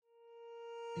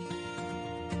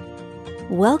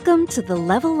Welcome to the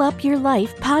Level Up Your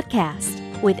Life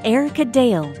podcast with Erica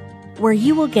Dale, where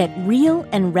you will get real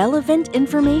and relevant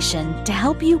information to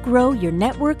help you grow your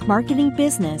network marketing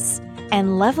business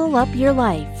and level up your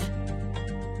life.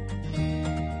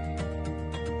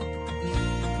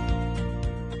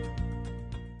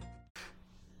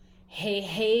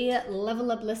 Hey,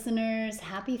 Level Up listeners.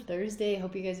 Happy Thursday.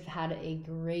 Hope you guys have had a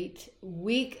great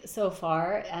week so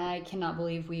far. I cannot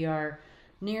believe we are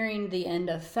nearing the end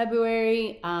of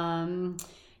February.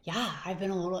 I've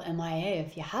been a little MIA.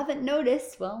 If you haven't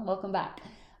noticed, well, welcome back.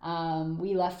 I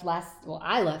left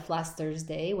last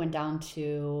Thursday, went down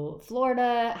to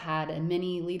Florida, had a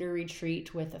mini leader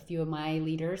retreat with a few of my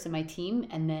leaders and my team,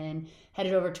 and then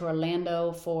headed over to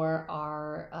Orlando for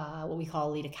our, what we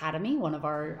call Lead Academy, one of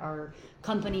our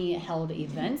company held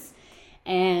events.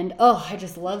 And I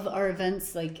just love our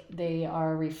events. Like, they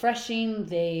are refreshing,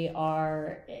 they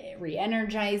are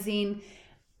re-energizing.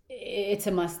 It's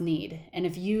a must need. And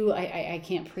if you, I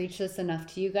can't preach this enough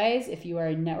to you guys, if you are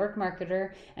a network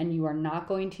marketer and you are not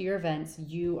going to your events,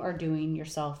 you are doing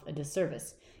yourself a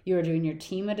disservice. You are doing your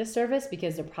team a disservice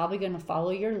because they're probably going to follow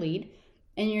your lead,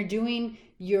 and you're doing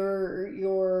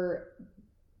your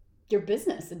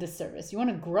business a disservice. You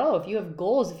want to grow. If you have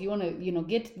goals, if you want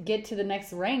to, get to the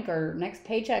next rank or next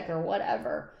paycheck or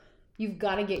whatever, you've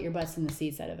got to get your butts in the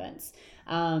seats at events.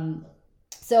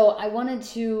 So I wanted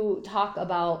to talk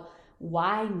about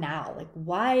why now. Like,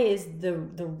 why is the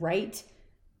right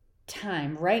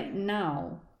time right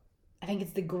now? I think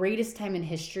it's the greatest time in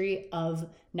history of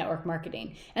network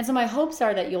marketing. And so my hopes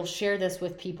are that you'll share this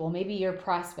with people, maybe your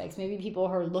prospects, maybe people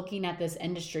who are looking at this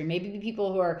industry, maybe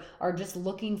people who are just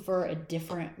looking for a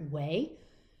different way.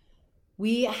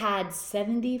 We had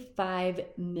 75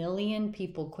 million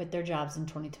people quit their jobs in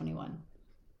 2021.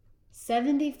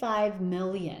 75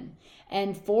 million.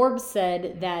 And Forbes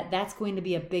said that that's going to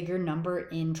be a bigger number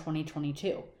in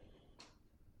 2022.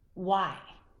 Why?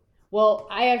 Well,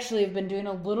 I actually have been doing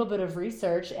a little bit of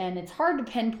research, and it's hard to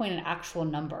pinpoint an actual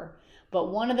number.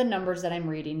 But one of the numbers that I'm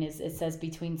reading is it says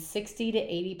between 60 to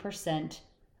 80%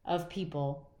 of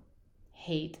people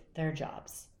hate their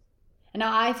jobs. And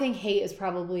now I think hate is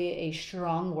probably a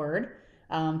strong word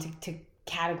to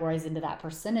categorize into that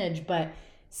percentage, but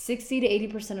 60 to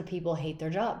 80% of people hate their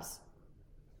jobs.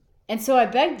 And so I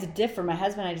beg to differ. My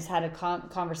husband and I just had a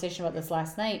conversation about this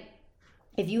last night.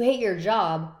 If you hate your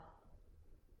job,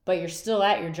 but you're still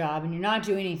at your job and you're not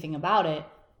doing anything about it,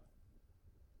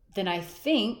 then I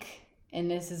think, and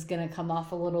this is going to come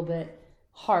off a little bit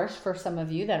harsh for some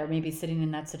of you that are maybe sitting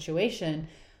in that situation,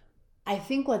 I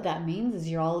think what that means is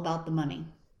you're all about the money.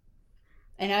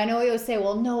 And I know you always say,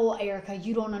 well, no, Erica,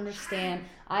 you don't understand.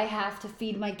 I have to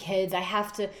feed my kids. I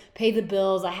have to pay the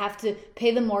bills. I have to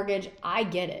pay the mortgage. I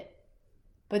get it.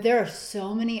 But there are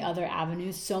so many other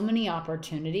avenues, so many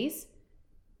opportunities.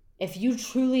 If you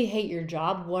truly hate your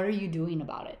job, what are you doing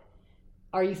about it?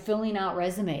 Are you filling out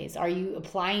resumes? Are you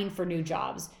applying for new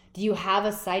jobs? Do you have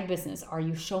a side business? Are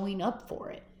you showing up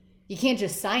for it? You can't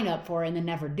just sign up for it and then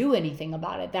never do anything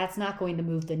about it. That's not going to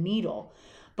move the needle.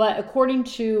 But according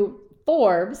to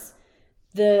Forbes,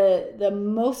 the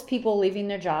most people leaving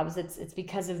their jobs, it's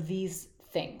because of these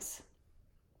things.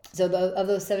 So of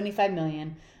those 75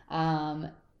 million,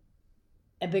 a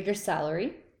bigger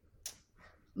salary,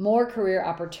 more career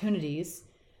opportunities,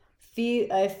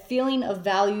 a feeling of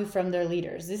value from their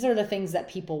leaders. These are the things that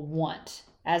people want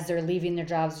as they're leaving their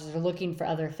jobs, as they're looking for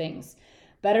other things.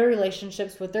 Better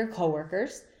relationships with their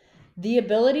coworkers, the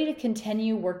ability to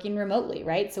continue working remotely,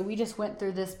 right? So we just went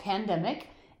through this pandemic,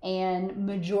 and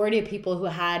majority of people who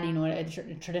had, a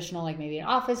traditional, like maybe an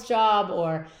office job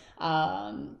or,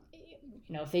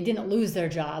 if they didn't lose their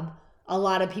job, a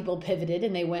lot of people pivoted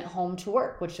and they went home to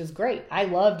work, which is great. I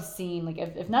loved seeing, like,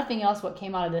 if nothing else, what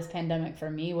came out of this pandemic for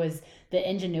me was the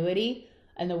ingenuity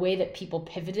and the way that people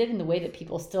pivoted and the way that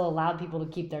people still allowed people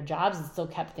to keep their jobs and still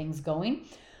kept things going.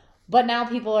 But now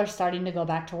people are starting to go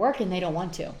back to work and they don't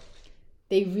want to.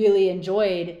 They really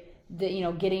enjoyed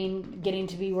getting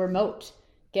to be remote,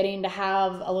 getting to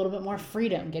have a little bit more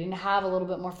freedom, getting to have a little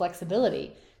bit more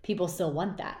flexibility. People still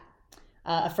want that.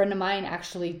 A friend of mine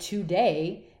actually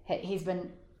today, he's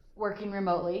been working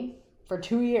remotely for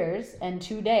 2 years, and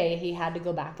today he had to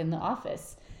go back in the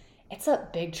office. It's a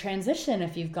big transition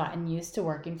if you've gotten used to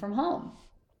working from home.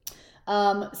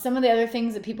 Some of the other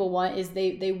things that people want is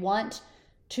they want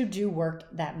to do work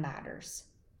that matters.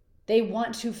 They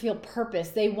want to feel purpose.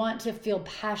 They want to feel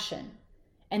passion,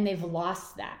 and they've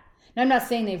lost that. Now, I'm not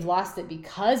saying they've lost it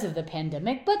because of the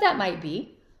pandemic, but that might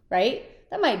be, right?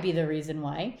 That might be the reason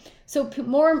why. So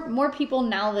more people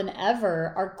now than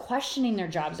ever are questioning their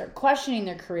jobs, are questioning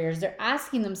their careers. They're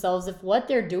asking themselves if what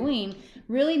they're doing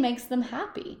really makes them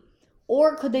happy,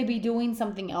 or could they be doing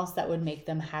something else that would make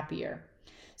them happier?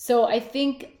 So I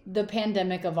think the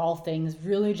pandemic of all things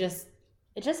really just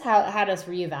had us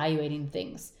reevaluating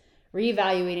things,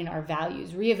 reevaluating our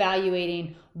values,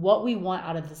 reevaluating what we want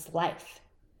out of this life.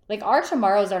 Like, our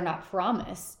tomorrows are not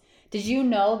promised. Did you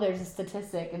know there's a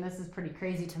statistic, and this is pretty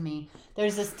crazy to me,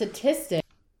 there's a statistic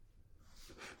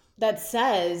that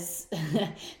says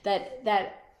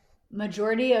that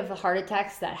majority of the heart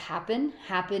attacks that happen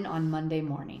on Monday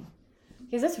morning.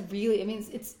 Because that's really, I mean,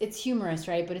 it's humorous,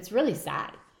 right? But it's really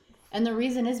sad. And the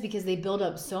reason is because they build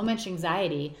up so much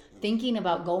anxiety thinking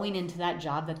about going into that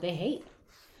job that they hate.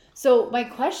 So my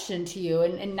question to you,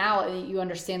 and now you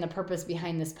understand the purpose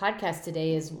behind this podcast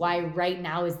today, is why right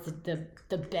now is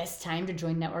the best time to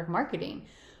join network marketing.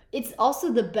 It's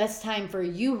also the best time for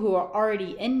you who are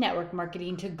already in network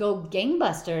marketing to go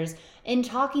gangbusters in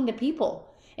talking to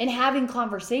people and having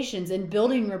conversations and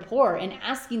building rapport and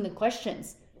asking the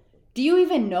questions. Do you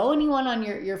even know anyone on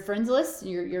your friends list,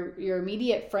 your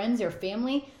immediate friends, your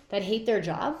family that hate their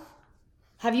job?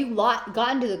 Have you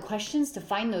gotten to the questions to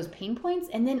find those pain points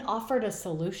and then offered a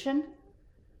solution?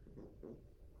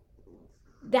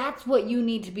 That's what you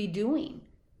need to be doing.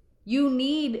 You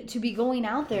need to be going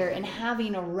out there and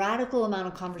having a radical amount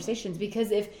of conversations,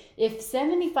 because if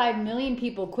 75 million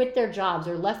people quit their jobs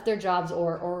or left their jobs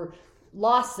or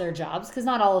lost their jobs, because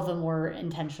not all of them were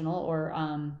intentional or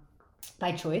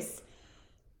by choice,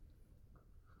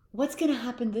 what's going to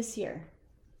happen this year?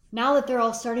 Now that they're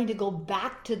all starting to go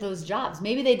back to those jobs,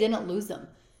 maybe they didn't lose them.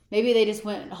 Maybe they just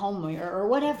went home or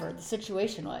whatever the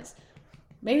situation was.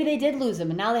 Maybe they did lose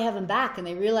them and now they have them back and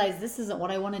they realize this isn't what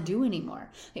I want to do anymore.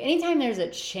 Like, anytime there's a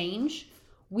change,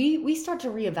 we start to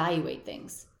reevaluate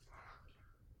things.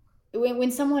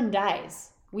 When someone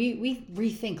dies, we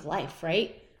rethink life,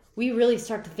 right? We really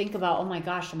start to think about, oh my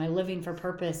gosh, am I living for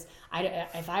purpose?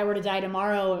 If I were to die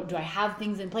tomorrow, do I have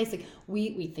things in place? Like,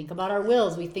 we think about our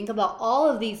wills. We think about all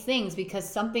of these things because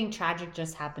something tragic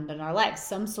just happened in our life.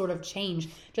 Some sort of change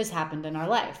just happened in our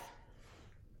life.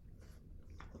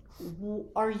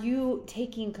 Are you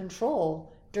taking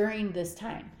control during this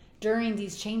time, during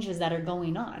these changes that are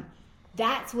going on?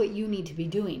 That's what you need to be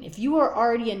doing. If you are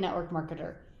already a network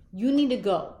marketer, you need to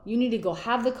go. You need to go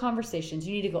have the conversations.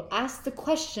 You need to go ask the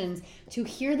questions to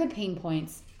hear the pain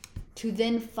points, to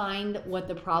then find what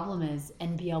the problem is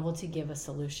and be able to give a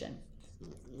solution.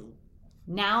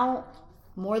 Now,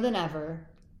 more than ever,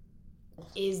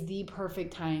 is the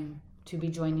perfect time to be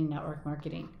joining network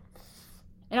marketing.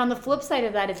 And on the flip side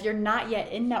of that, if you're not yet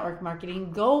in network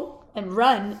marketing, go and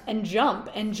run and jump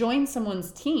and join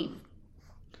someone's team.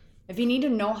 If you need to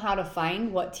know how to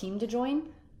find what team to join,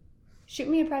 shoot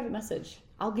me a private message.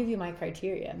 I'll give you my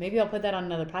criteria. Maybe I'll put that on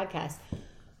another podcast.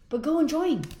 But go and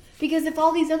join. Because if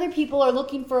all these other people are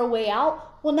looking for a way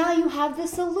out, well, now you have the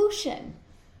solution.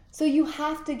 So you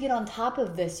have to get on top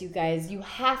of this, you guys. You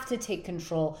have to take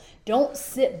control. Don't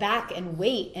sit back and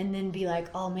wait and then be like,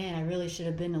 oh man, I really should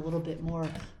have been a little bit more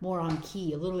on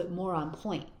key, a little bit more on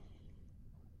point.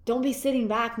 Don't be sitting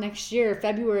back next year,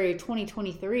 February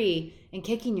 2023, and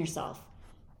kicking yourself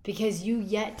because you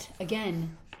yet,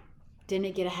 again,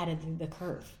 didn't get ahead of the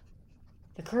curve.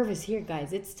 The curve is here,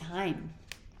 guys. It's time.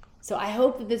 So I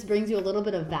hope that this brings you a little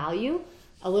bit of value,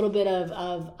 a little bit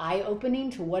of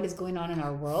eye-opening to what is going on in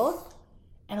our world,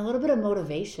 and a little bit of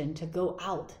motivation to go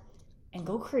out and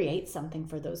go create something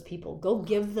for those people. Go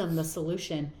give them the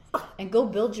solution and go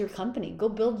build your company. Go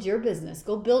build your business.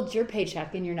 Go build your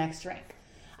paycheck in your next rank.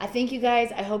 I thank you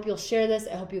guys. I hope you'll share this.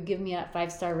 I hope you'll give me that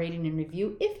 5-star rating and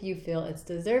review if you feel it's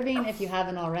deserving, if you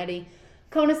haven't already.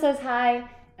 Kona says hi,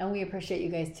 and we appreciate you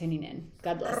guys tuning in.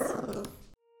 God bless.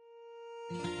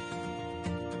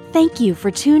 Thank you for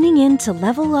tuning in to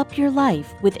Level Up Your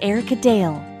Life with Erica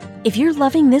Dale. If you're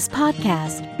loving this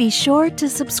podcast, be sure to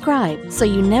subscribe so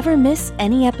you never miss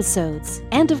any episodes.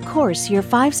 And of course, your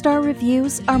 5-star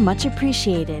reviews are much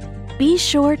appreciated. Be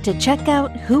sure to check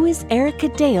out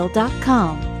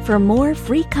whoisericadale.com for more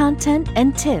free content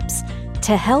and tips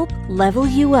to help level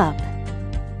you up.